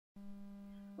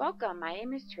Welcome, my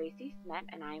name is Traci Smet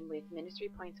and I'm with Ministry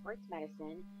Point Sports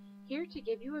Medicine, here to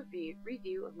give you a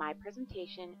review of my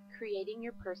presentation, Creating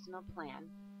Your Personal Plan.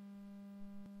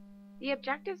 The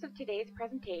objectives of today's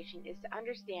presentation is to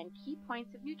understand key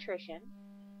points of nutrition,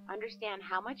 understand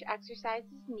how much exercise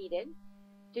is needed,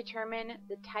 determine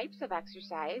the types of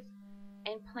exercise,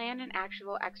 and plan an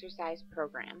actual exercise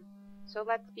program. So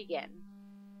let's begin.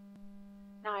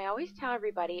 Now, I always tell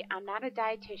everybody I'm not a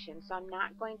dietitian, so I'm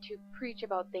not going to preach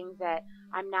about things that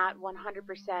I'm not 100%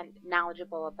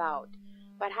 knowledgeable about.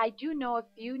 But I do know a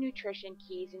few nutrition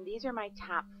keys, and these are my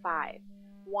top 5.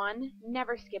 1.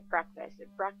 Never skip breakfast.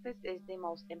 Breakfast is the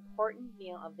most important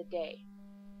meal of the day.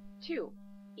 2.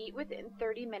 Eat within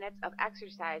 30 minutes of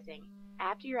exercising.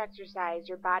 After you exercise,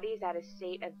 your body is at a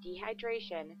state of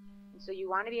dehydration, and so you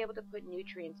want to be able to put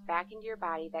nutrients back into your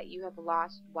body that you have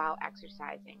lost while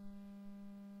exercising.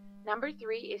 Number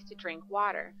 3 is to drink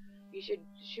water. You should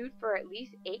shoot for at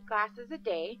least 8 glasses a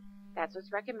day. That's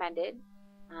what's recommended.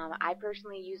 I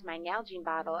personally use my Nalgene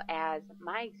bottle as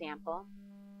my example.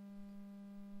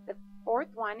 The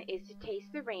 4th one is to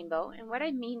taste the rainbow, and what I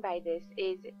mean by this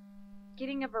is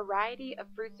getting a variety of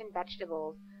fruits and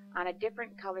vegetables on a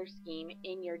different color scheme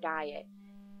in your diet.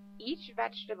 Each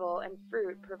vegetable and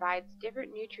fruit provides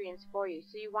different nutrients for you,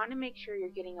 so you want to make sure you're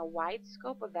getting a wide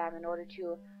scope of them in order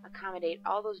to accommodate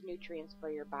all those nutrients for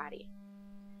your body.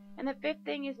 And the 5th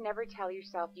thing is never tell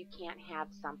yourself you can't have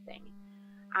something.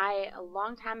 A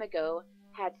long time ago,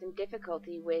 had some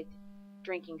difficulty with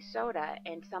drinking soda,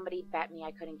 and somebody bet me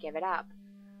I couldn't give it up.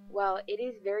 Well, it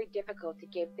is very difficult to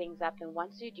give things up, and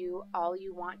once you do, all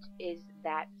you want is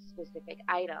that specific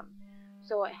item.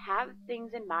 So have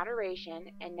things in moderation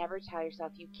and never tell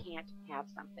yourself you can't have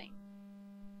something.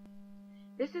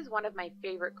 This is one of my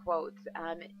favorite quotes,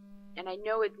 and I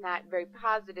know it's not very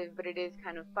positive, but it is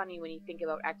kind of funny when you think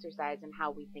about exercise and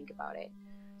how we think about it.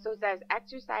 So it says,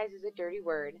 exercise is a dirty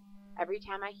word. Every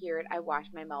time I hear it, I wash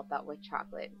my mouth out with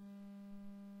chocolate.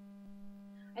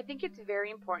 I think it's very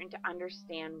important to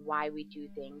understand why we do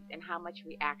things and how much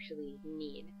we actually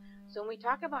need. So when we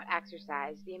talk about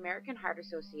exercise, the American Heart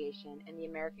Association and the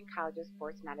American College of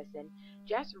Sports Medicine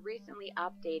just recently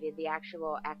updated the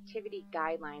actual activity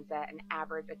guidelines that an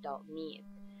average adult needs.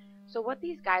 So what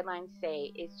these guidelines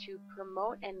say is to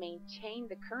promote and maintain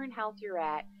the current health you're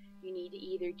at, you need to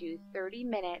either do 30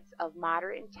 minutes of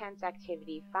moderate intense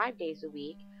activity 5 days a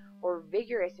week or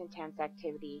vigorous intense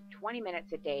activity 20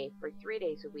 minutes a day for 3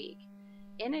 days a week.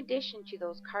 In addition to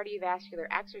those cardiovascular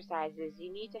exercises,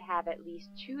 you need to have at least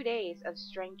 2 days of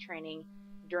strength training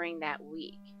during that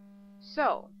week.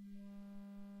 So,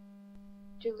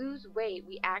 to lose weight,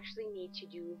 we actually need to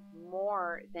do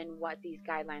more than what these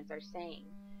guidelines are saying.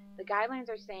 The guidelines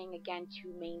are saying, again,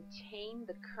 to maintain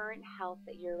the current health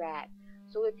that you're at.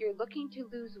 So if you're looking to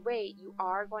lose weight, you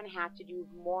are going to have to do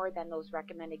more than those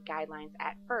recommended guidelines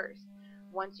at first.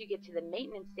 Once you get to the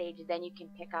maintenance stage, then you can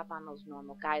pick up on those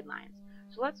normal guidelines.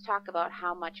 So let's talk about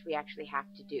how much we actually have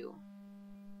to do.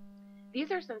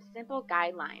 These are some simple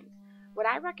guidelines. What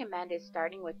I recommend is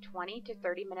starting with 20 to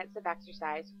 30 minutes of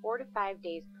exercise 4 to 5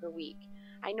 days per week.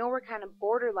 I know we're kind of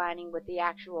borderlining what the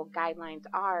actual guidelines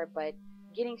are, but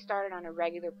getting started on a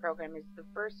regular program is the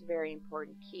first very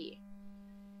important key.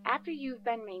 After you've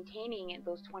been maintaining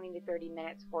those 20 to 30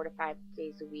 minutes 4 to 5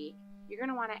 days a week, you're going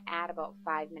to want to add about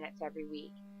 5 minutes every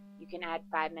week. You can add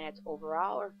 5 minutes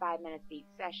overall or 5 minutes each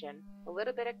session. A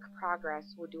little bit of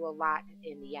progress will do a lot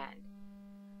in the end.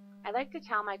 I like to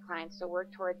tell my clients to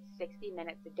work towards 60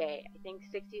 minutes a day. I think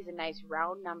 60 is a nice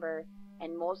round number,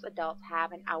 and most adults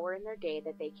have an hour in their day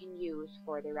that they can use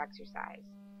for their exercise.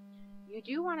 You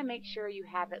do want to make sure you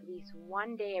have at least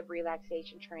 1 day of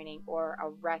relaxation training or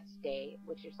a rest day,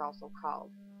 which is also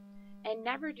called. And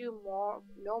never do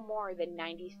no more than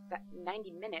 90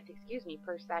 minutes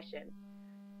per session.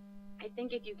 I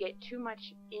think if you get too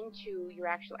much into your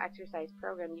actual exercise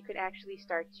program, you could actually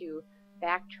start to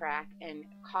backtrack and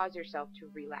cause yourself to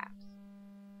relapse.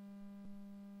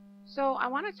 So I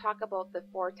want to talk about the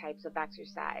 4 types of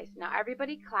exercise. Now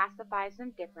everybody classifies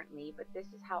them differently, but this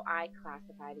is how I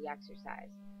classify the exercise.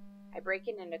 I break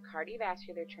it into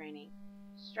cardiovascular training,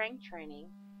 strength training,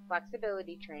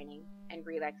 flexibility training, and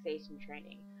relaxation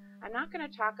training. I'm not going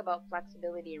to talk about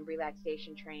flexibility and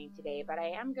relaxation training today, but I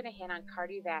am going to hit on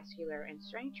cardiovascular and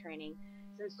strength training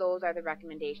since those are the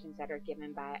recommendations that are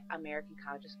given by American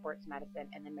College of Sports Medicine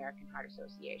and the American Heart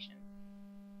Association.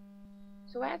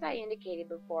 So as I indicated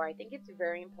before, I think it's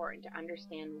very important to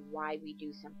understand why we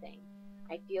do something.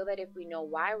 I feel that if we know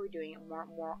why we're doing it, we're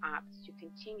more apt to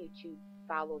continue to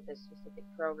follow this specific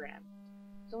program.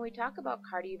 So when we talk about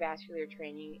cardiovascular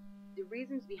training, the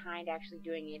reasons behind actually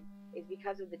doing it is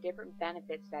because of the different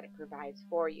benefits that it provides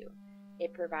for you.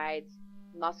 It provides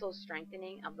muscle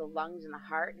strengthening of the lungs and the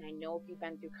heart, and I know if you've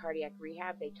been through cardiac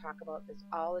rehab, they talk about this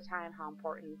all the time, how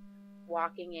important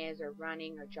walking is, or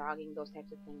running, or jogging, those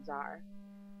types of things are.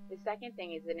 The second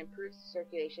thing is it improves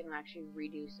circulation and actually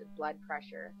reduces blood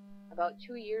pressure. About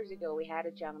 2 years ago, we had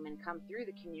a gentleman come through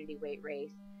the community weight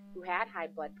race who had high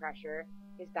blood pressure.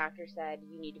 His doctor said,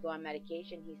 you need to go on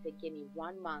medication. He said, give me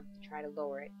 1 month to try to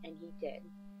lower it, and he did.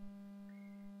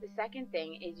 The second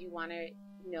thing is you want to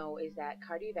know is that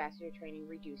cardiovascular training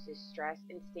reduces stress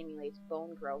and stimulates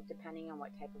bone growth depending on what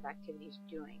type of activities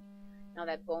you're doing. Now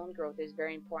that bone growth is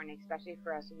very important, especially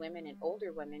for us women and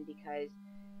older women, because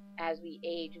as we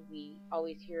age, we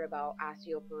always hear about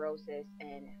osteoporosis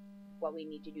and what we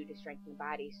need to do to strengthen the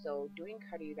body. So doing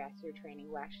cardiovascular training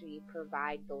will actually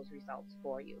provide those results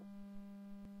for you.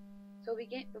 So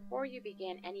before you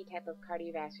begin any type of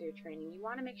cardiovascular training, you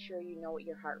want to make sure you know what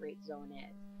your heart rate zone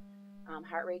is.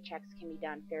 Heart rate checks can be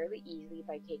done fairly easily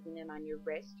by taking them on your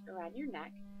wrist or on your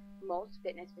neck. Most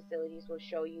fitness facilities will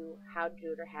show you how to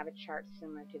do it or have a chart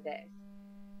similar to this.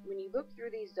 When you look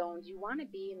through these zones, you want to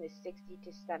be in the 60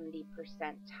 to 70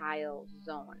 percentile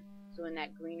zone. So in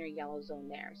that green or yellow zone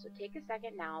there. So take a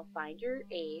second now, find your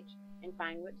age, and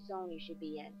find what zone you should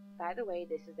be in. By the way,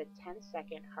 this is a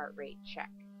 10-second heart rate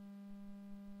check.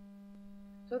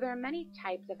 So there are many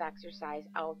types of exercise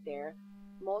out there.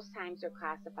 Most times they're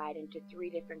classified into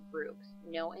 3 different groups: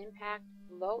 no impact,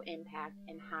 low impact,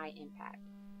 and high impact.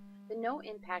 The no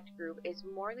impact group is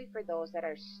morely for those that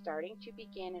are starting to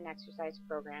begin an exercise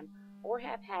program or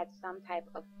have had some type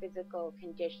of physical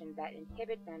condition that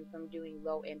inhibit them from doing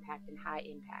low impact and high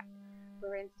impact.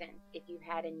 For instance, if you've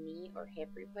had a knee or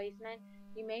hip replacement,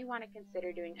 you may want to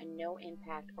consider doing a no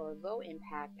impact or low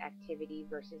impact activity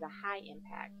versus a high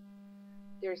impact.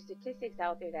 There are statistics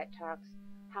out there that talks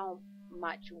how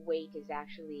much weight is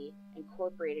actually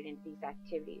incorporated into these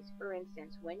activities. For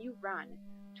instance, when you run,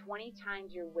 20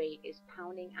 times your weight is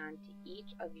pounding onto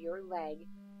each of your leg,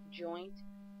 joint,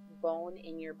 bone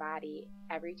in your body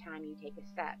every time you take a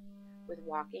step. With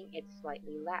walking, it's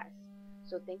slightly less.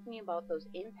 So thinking about those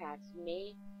impacts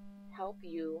may help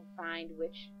you find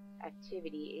which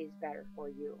activity is better for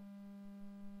you.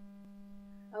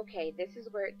 Okay, this is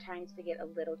where it tends to get a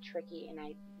little tricky, and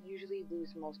I usually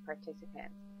lose most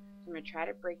participants. So I'm going to try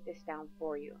to break this down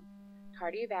for you.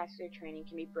 Cardiovascular training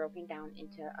can be broken down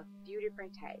into a few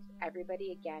different types.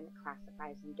 Everybody, again,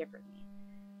 classifies them differently.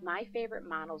 My favorite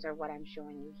models are what I'm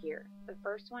showing you here. The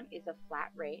first one is a flat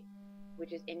rate,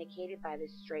 which is indicated by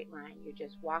this straight line. You're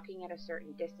just walking at a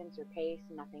certain distance or pace,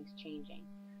 nothing's changing.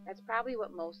 That's probably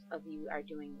what most of you are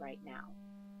doing right now.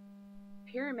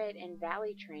 Pyramid and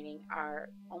valley training are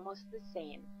almost the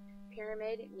same.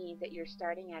 Pyramid means that you're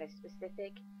starting at a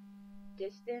specific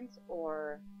distance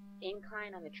or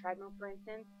incline on the treadmill, for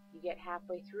instance. You get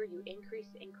halfway through, you increase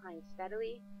the incline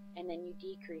steadily, and then you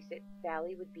decrease it.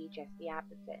 Valley would be just the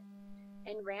opposite.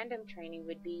 And random training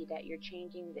would be that you're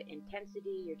changing the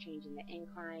intensity, you're changing the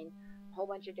incline a whole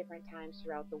bunch of different times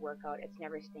throughout the workout. It's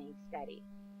never staying steady.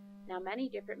 Now, many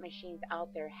different machines out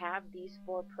there have these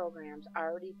 4 programs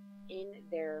already in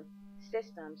their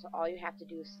system, so all you have to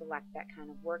do is select that kind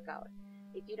of workout.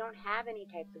 If you don't have any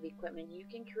types of equipment, you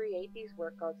can create these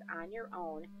workouts on your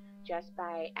own just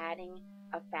by adding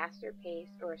a faster pace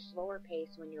or a slower pace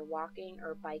when you're walking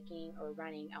or biking or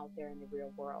running out there in the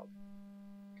real world.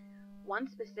 One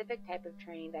specific type of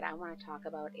training that I want to talk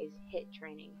about is HIIT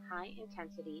training, high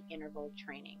intensity interval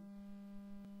training.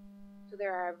 So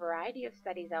there are a variety of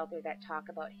studies out there that talk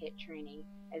about HIIT training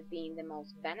as being the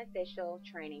most beneficial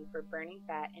training for burning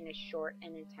fat in a short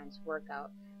and intense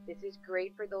workout. This is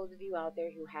great for those of you out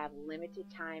there who have limited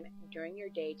time during your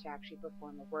day to actually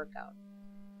perform a workout.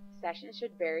 Sessions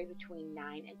should vary between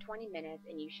 9 and 20 minutes,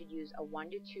 and you should use a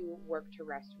 1-to-2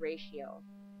 work-to-rest ratio.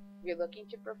 You're looking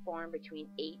to perform between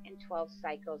 8 and 12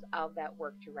 cycles of that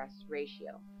work-to-rest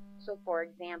ratio. So for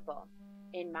example,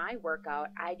 in my workout,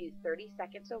 I do 30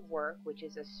 seconds of work, which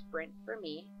is a sprint for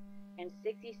me, and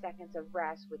 60 seconds of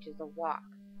rest, which is a walk.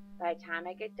 By the time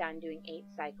I get done doing 8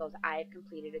 cycles, I have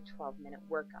completed a 12-minute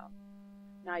workout.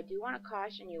 Now, I do want to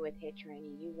caution you with HIIT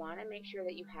training. You want to make sure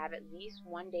that you have at least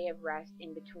 1 day of rest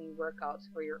in between workouts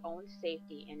for your own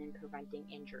safety and in preventing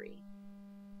injury.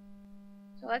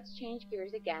 So let's change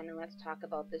gears again and let's talk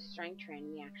about the strength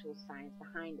training, the actual science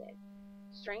behind it.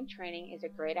 Strength training is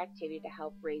a great activity to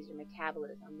help raise your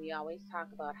metabolism. We always talk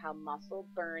about how muscle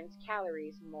burns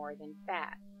calories more than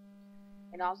fat.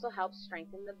 It also helps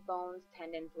strengthen the bones,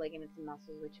 tendons, ligaments, and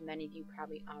muscles, which many of you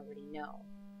probably already know.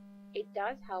 It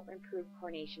does help improve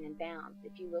coordination and balance.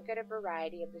 If you look at a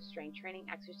variety of the strength training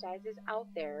exercises out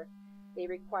there, They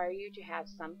require you to have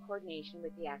some coordination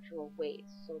with the actual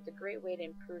weights. So it's a great way to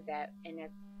improve that. And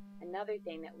it's another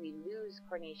thing that we lose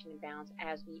coordination and balance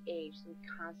as we age, so we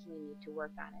constantly need to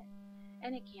work on it.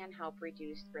 And it can help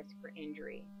reduce risk for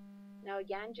injury. Now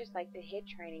again, just like the HIIT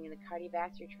training and the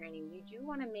cardiovascular training, you do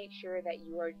want to make sure that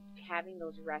you are having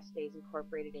those rest days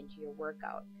incorporated into your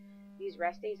workout. These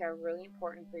rest days are really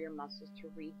important for your muscles to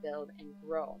rebuild and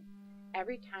grow.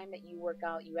 Every time that you work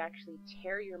out, you actually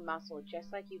tear your muscle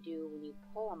just like you do when you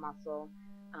pull a muscle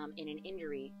in an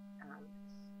injury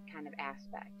kind of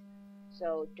aspect.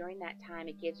 So during that time,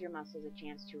 it gives your muscles a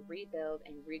chance to rebuild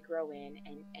and regrow in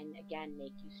and again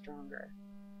make you stronger.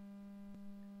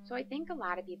 So I think a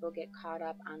lot of people get caught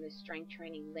up on the strength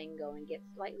training lingo and get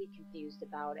slightly confused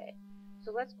about it.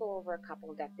 So let's go over a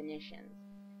couple definitions.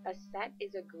 A set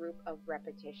is a group of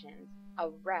repetitions. A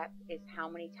rep is how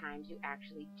many times you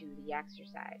actually do the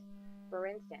exercise. For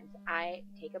instance, I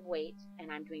take a weight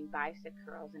and I'm doing bicep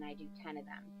curls and I do 10 of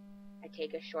them. I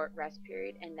take a short rest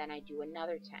period and then I do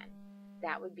another 10.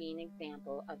 That would be an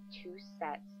example of 2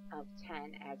 sets of 10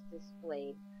 as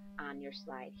displayed on your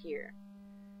slide here.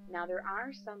 Now there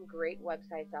are some great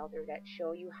websites out there that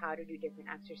show you how to do different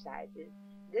exercises.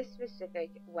 This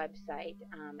specific website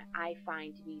I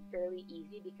find to be fairly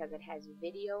easy because it has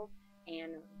video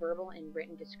and verbal and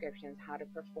written descriptions how to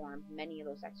perform many of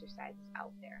those exercises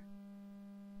out there.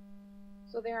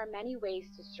 So there are many ways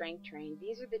to strength train.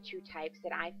 These are the 2 types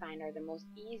that I find are the most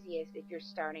easiest if you're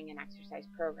starting an exercise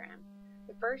program.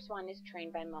 The first one is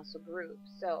trained by muscle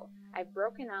groups. So I've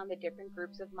broken down the different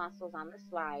groups of muscles on the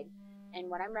slide, and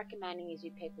what I'm recommending is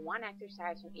you pick one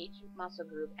exercise from each muscle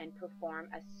group and perform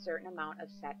a certain amount of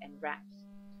set and reps.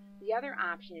 The other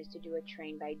option is to do a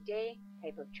train by day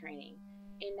type of training.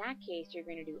 In that case, you're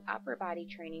going to do upper body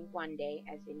training one day,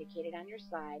 as indicated on your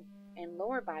slide, and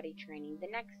lower body training the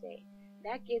next day.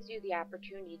 That gives you the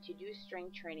opportunity to do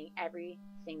strength training every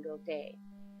single day.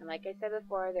 And like I said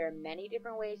before, there are many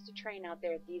different ways to train out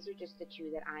there. These are just the 2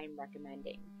 that I'm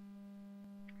recommending.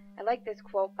 I like this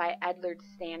quote by Edward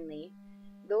Stanley.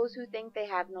 Those who think they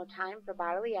have no time for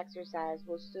bodily exercise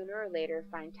will sooner or later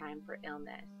find time for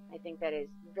illness. I think that is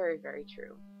very, very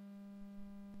true.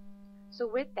 So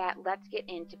with that, let's get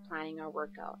into planning our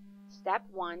workout. Step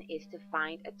 1 is to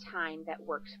find a time that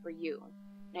works for you.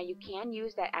 Now you can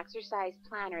use that exercise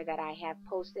planner that I have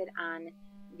posted on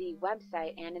the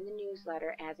website and in the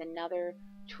newsletter as another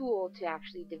tool to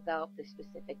actually develop the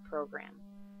specific program.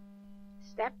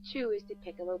 Step 2 is to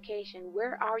pick a location.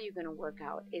 Where are you going to work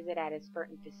out? Is it at a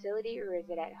certain facility or is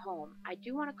it at home? I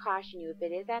do want to caution you, if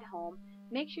it is at home,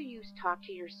 make sure you talk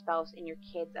to your spouse and your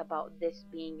kids about this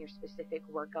being your specific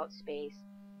workout space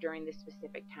during the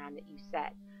specific time that you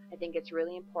set. I think it's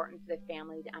really important for the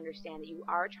family to understand that you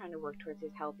are trying to work towards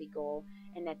this healthy goal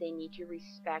and that they need to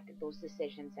respect those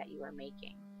decisions that you are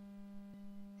making.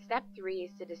 Step 3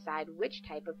 is to decide which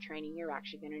type of training you're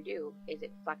actually going to do. Is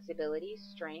it flexibility,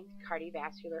 strength,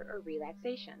 cardiovascular, or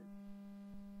relaxation?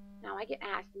 Now I get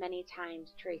asked many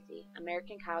times, Tracy,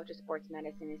 American College of Sports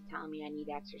Medicine is telling me I need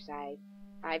exercise,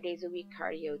 5 days a week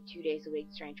cardio, 2 days a week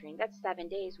strength training. That's 7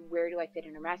 days. Where do I fit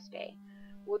in a rest day?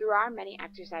 Well, there are many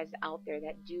exercises out there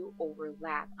that do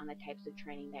overlap on the types of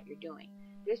training that you're doing.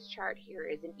 This chart here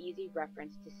is an easy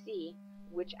reference to see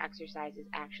which exercises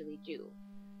actually do.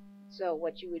 So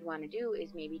what you would want to do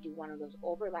is maybe do one of those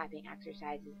overlapping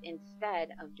exercises instead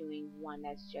of doing one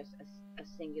that's just a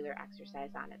singular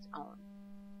exercise on its own.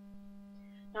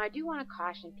 Now I do want to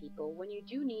caution people, when you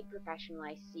do need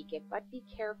professionalized, seek it, but be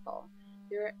careful.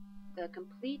 The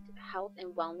complete health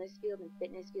and wellness field and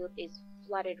fitness field is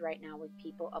flooded right now with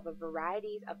people of a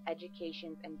variety of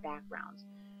educations and backgrounds.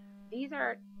 These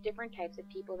are different types of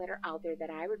people that are out there that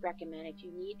I would recommend if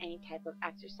you need any type of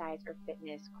exercise or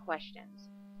fitness questions.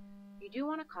 You do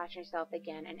want to caution yourself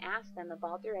again and ask them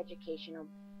about their educational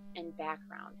and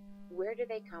background. Where do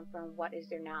they come from? What is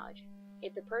their knowledge?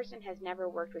 If the person has never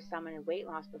worked with someone in weight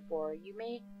loss before, you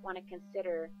may want to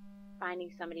consider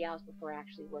finding somebody else before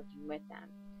actually working with them.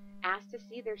 Ask to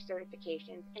see their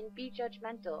certifications and be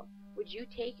judgmental. Would you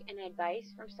take an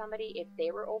advice from somebody if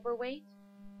they were overweight?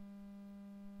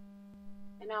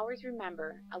 And always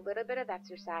remember, a little bit of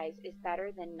exercise is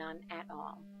better than none at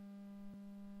all.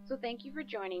 So thank you for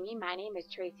joining me. My name is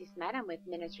Traci Smet. I'm with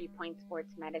Ministry Point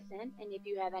Sports Medicine. And if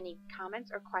you have any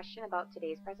comments or question about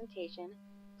today's presentation,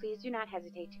 please do not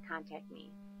hesitate to contact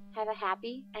me. Have a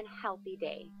happy and healthy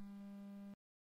day.